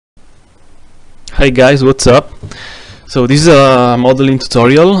Hi guys, what's up? So this is a modeling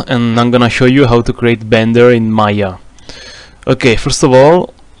tutorial and I'm gonna show you how to create Blender in Maya. Okay, first of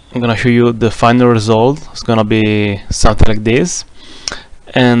all, I'm gonna show you the final result. It's gonna be something like this.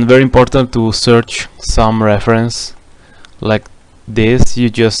 And very important to search some reference like this.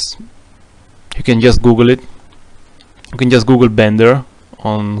 You can just Google it. You can just Google Blender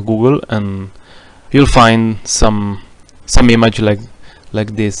on Google and you'll find some image like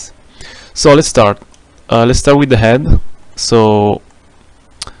this. So let's start. Let's start with the head. So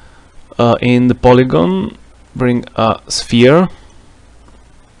in the polygon, bring a sphere,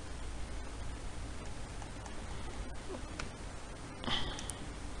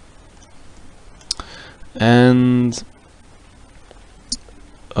 and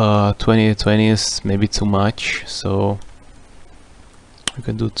 20 is maybe too much, so we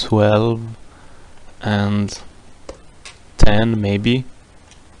can do 12 and 10 maybe.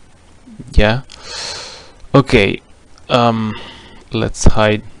 Yeah. Okay. Let's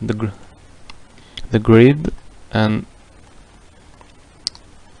hide the grid and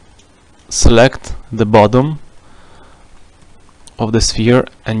select the bottom of the sphere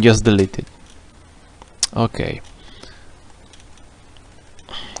and just delete it. Okay.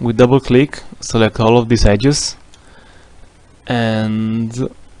 We double click, select all of these edges and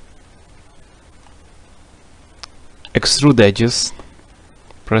extrude edges.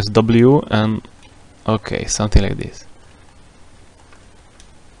 Press W and okay, something like this.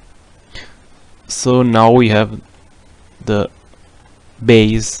 So now we have the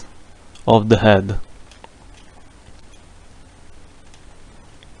base of the head.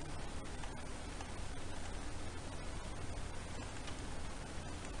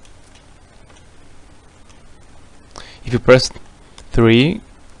 If you press 3,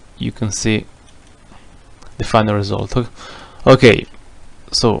 you can see the final result. Okay,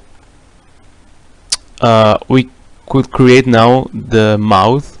 so we could create now the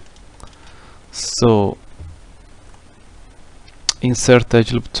mouth. So insert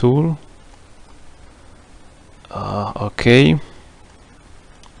edge loop tool. Okay,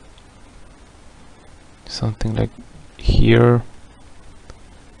 something like here,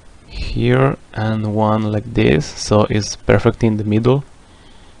 and one like this, so it's perfect in the middle.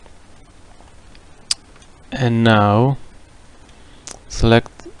 And now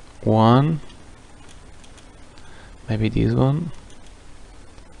select one, maybe this one,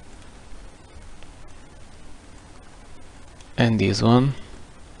 and this one.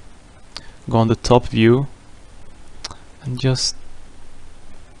 Go on the top view and just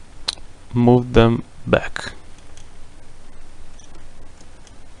move them back.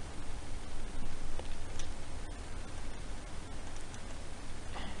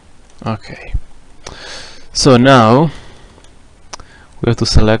 Okay, so now we have to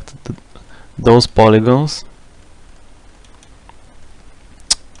select those polygons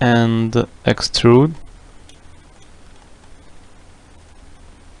and extrude.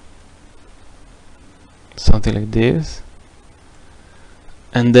 Something like this,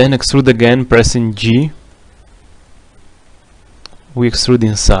 and then extrude again, pressing G. We extrude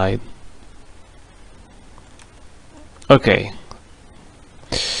inside. Okay,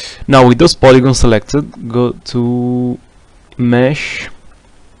 now with those polygons selected, go to mesh,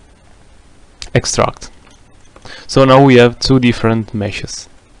 extract. So now we have two different meshes.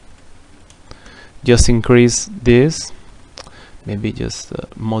 Just increase this, maybe just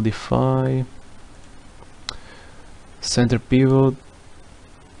modify center pivot.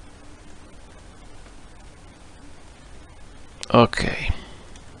 Okay,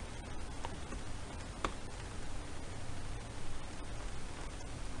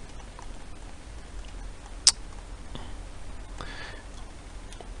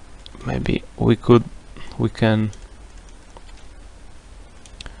 maybe we can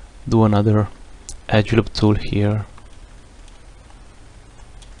do another edge loop tool here.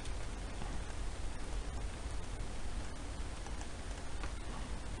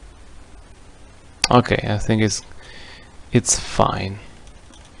 Okay, I think it's fine.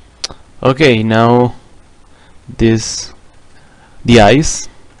 Okay, now the eyes.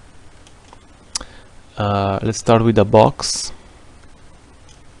 Let's start with the box.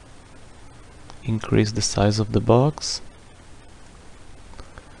 Increase the size of the box.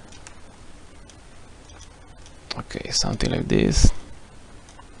 Okay, something like this.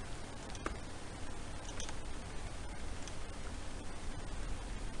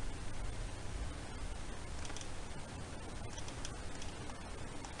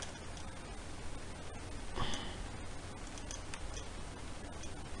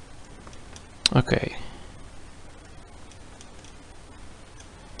 Okay,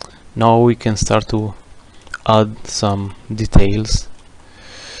 Now we can start to add some details.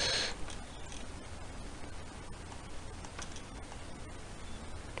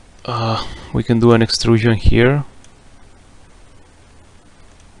 We can do an extrusion here.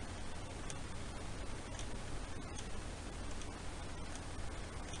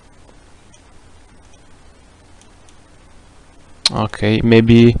 Okay,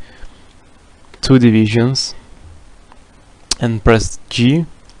 maybe 2 divisions, and press G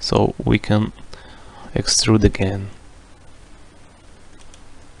so we can extrude again.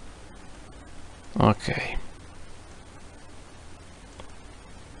 Okay,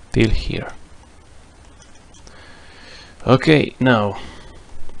 till here. Okay, now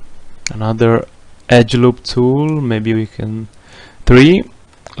another edge loop tool. Maybe we can 3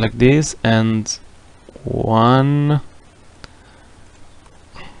 like this, and one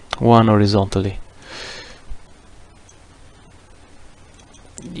horizontally.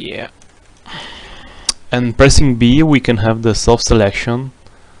 Yeah, and pressing B we can have the soft selection.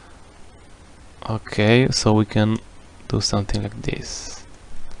 Okay, so we can do something like this,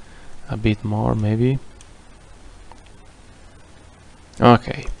 a bit more maybe.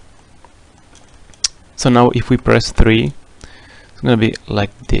 Okay, so now if we press 3, it's gonna be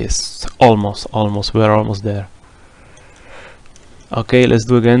like this. Almost, we're almost there. Okay, let's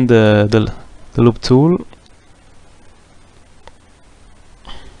do again the loop tool.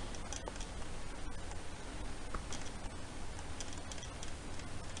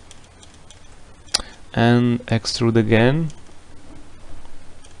 And extrude again.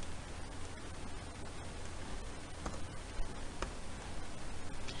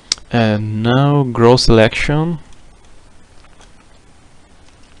 And now grow selection.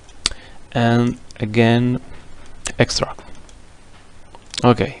 And again extract.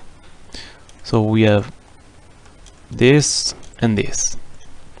 Okay, so we have this and this.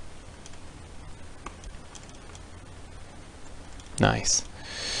 Nice.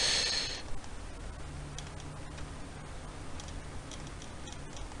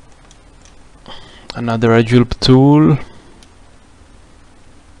 Another edge loop tool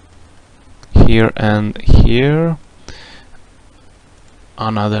here and here.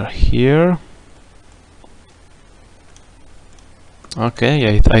 Another here.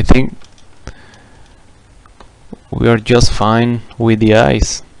 Okay, I think we are just fine with the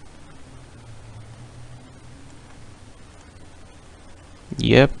eyes.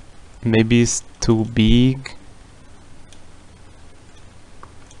 Yep, maybe it's too big.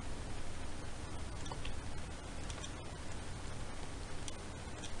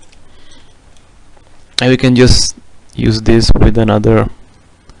 And we can just use this with another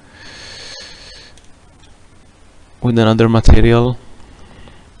material,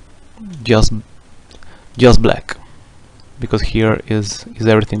 just black, because here is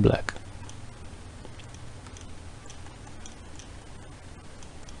everything black.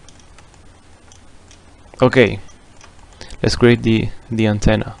 Okay, let's create the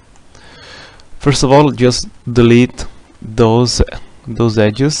antenna. First of all, just delete those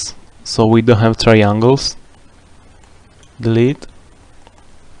edges so we don't have triangles. Delete,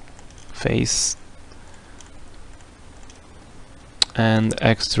 face, and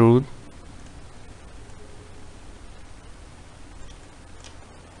extrude.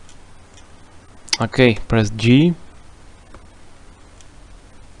 Okay, press G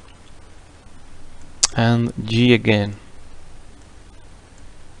and G again.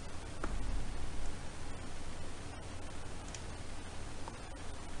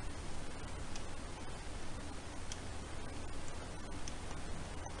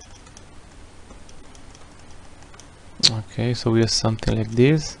 Okay, so we have something like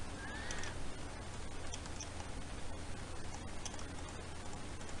this.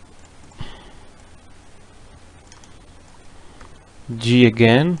 G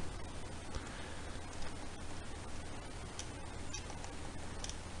again.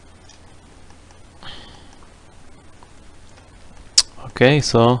 Okay,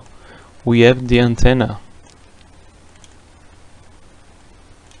 so we have the antenna.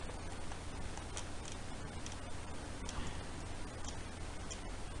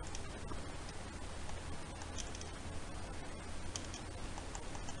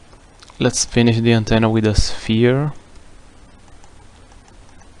 Let's finish the antenna with a sphere.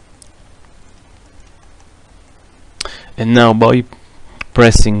 And now by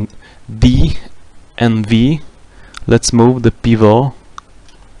pressing D and V, let's move the pivot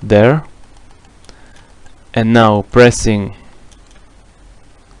there. And now pressing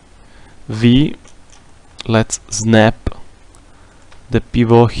V, let's snap the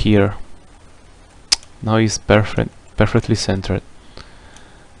pivot here. Now it's perfectly centered.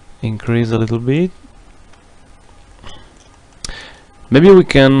 increase a little bit. Maybe we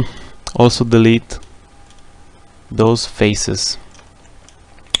can also delete those faces.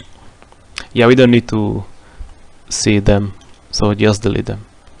 Yeah, we don't need to see them, so just delete them.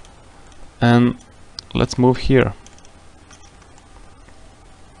 And let's move here.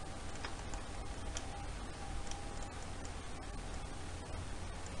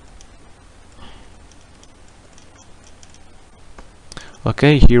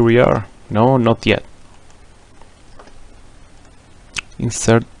 Okay, here we are. No, not yet.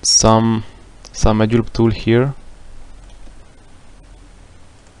 Insert some edge loop tool here.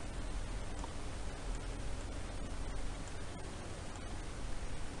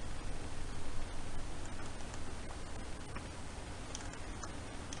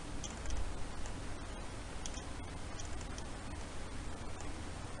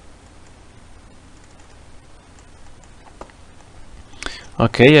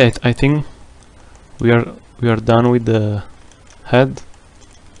 Okay, I think we are done with the head.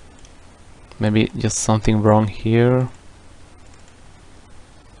 Maybe just something wrong here.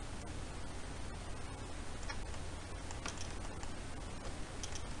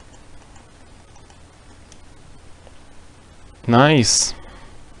 Nice.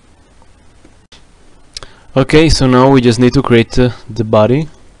 Okay, so now we just need to create the body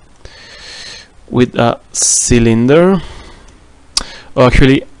with a cylinder. Oh,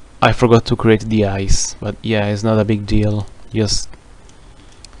 actually, I forgot to create the eyes, but yeah, it's not a big deal. Just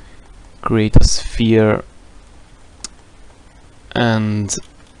create a sphere and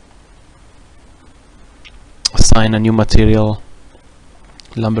assign a new material,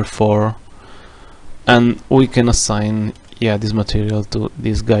 number 4, and we can assign, yeah, this material to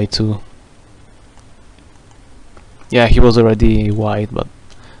this guy too. Yeah, he was already white, but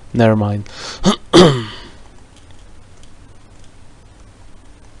never mind.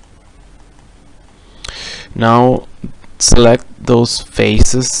 Now select those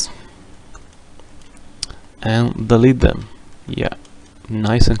faces and delete them. Yeah,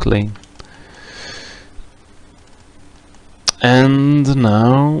 nice and clean. And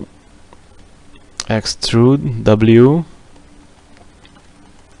now extrude W.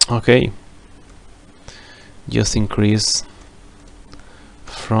 Okay, just increase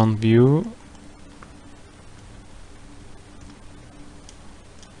front view.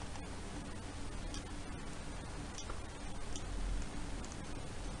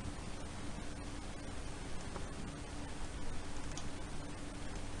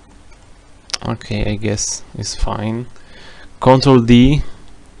 Okay, I guess it's fine. Ctrl D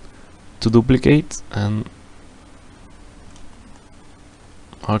to duplicate, and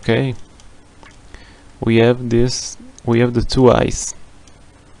okay, we have this. We have the 2 eyes.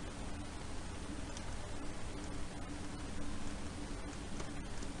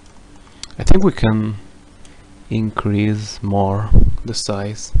 I think we can increase more the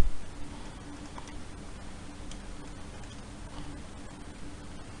size.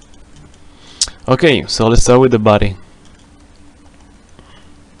 Okay, so let's start with the body.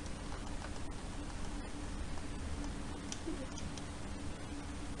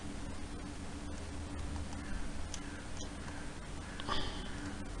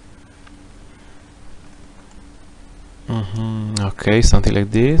 Okay, something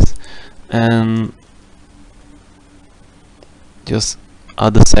like this, and just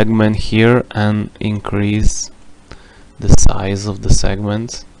add a segment here and increase the size of the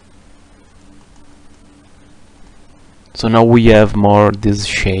segment. So now we have more this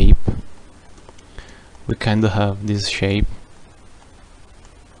shape. We kind of have this shape.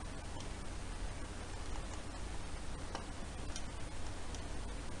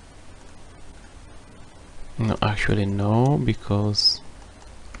 No, actually no, because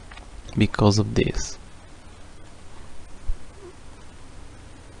of this.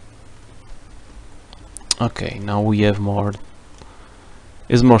 Okay, now we have more.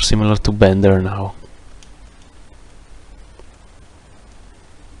 It's more similar to Blender now.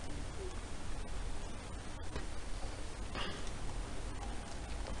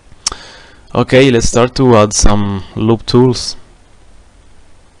 Okay, let's start to add some loop tools.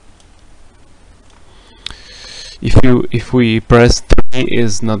 If we press 3,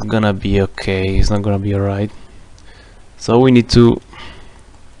 it's not gonna be okay. It's not gonna be alright. So we need to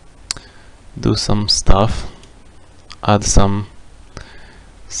do some stuff. Add some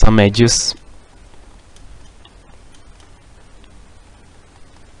edges.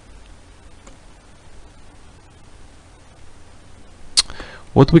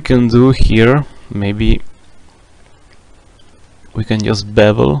 What we can do here, maybe we can just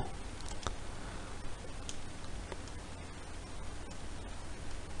bevel.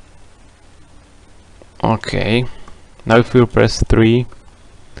 Okay, now if we press 3,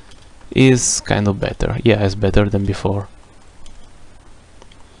 is kind of better. Yeah, it's better than before.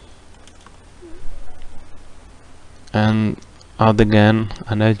 And add again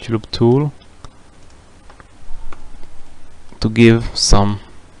an edge loop tool to give some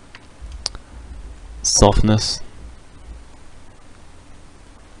softness.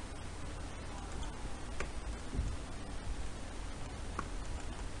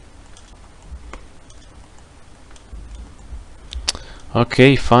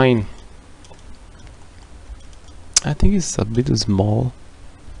 Okay, fine. I think it's a bit small.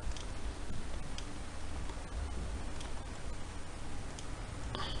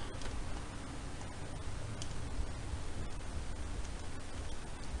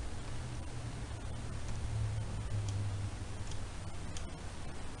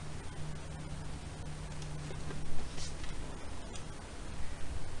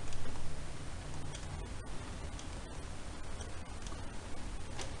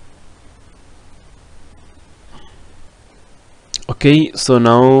 Okay, so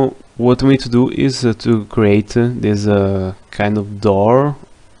now what we need to do is to create this kind of door,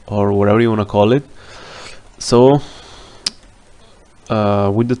 or whatever you want to call it. So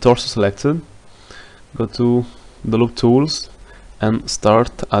with the torso selected, go to the loop tools and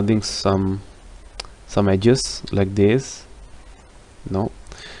start adding some edges like this. No,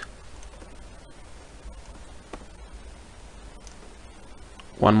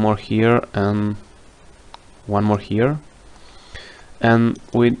 one more here and one more here. And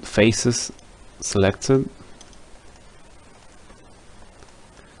with faces selected,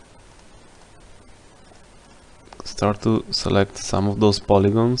 start to select some of those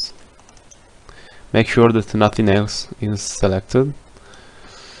polygons. Make sure that nothing else is selected.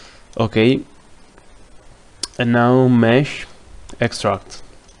 Okay, and now mesh, extract.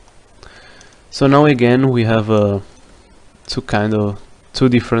 So now again we have two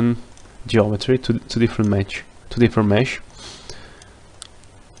different geometry, two different mesh.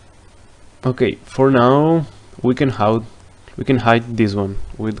 Okay, for now we can hide this one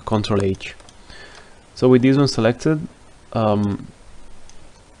with Ctrl H. So with this one selected,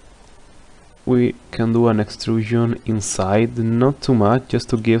 we can do an extrusion inside, not too much, just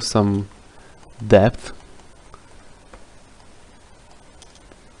to give some depth.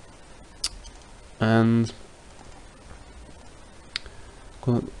 And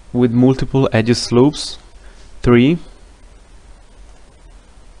with multiple edges loops, 3.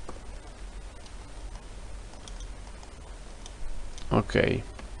 Okay,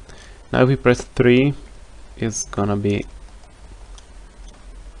 now if we press 3, it's gonna be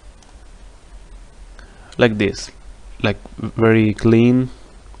like this, like very clean,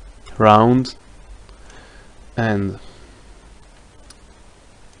 round, and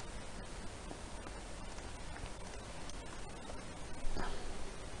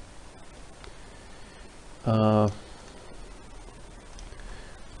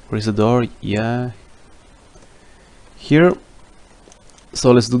where is the door? Yeah, here.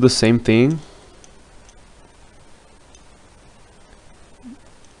 So let's do the same thing.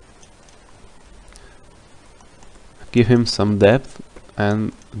 Give him some depth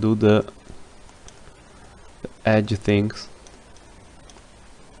and do the edge things.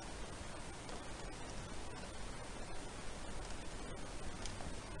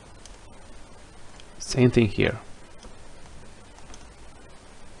 Same thing here.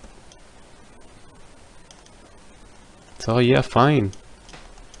 So yeah, fine.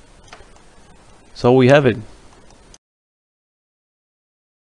 So we have it.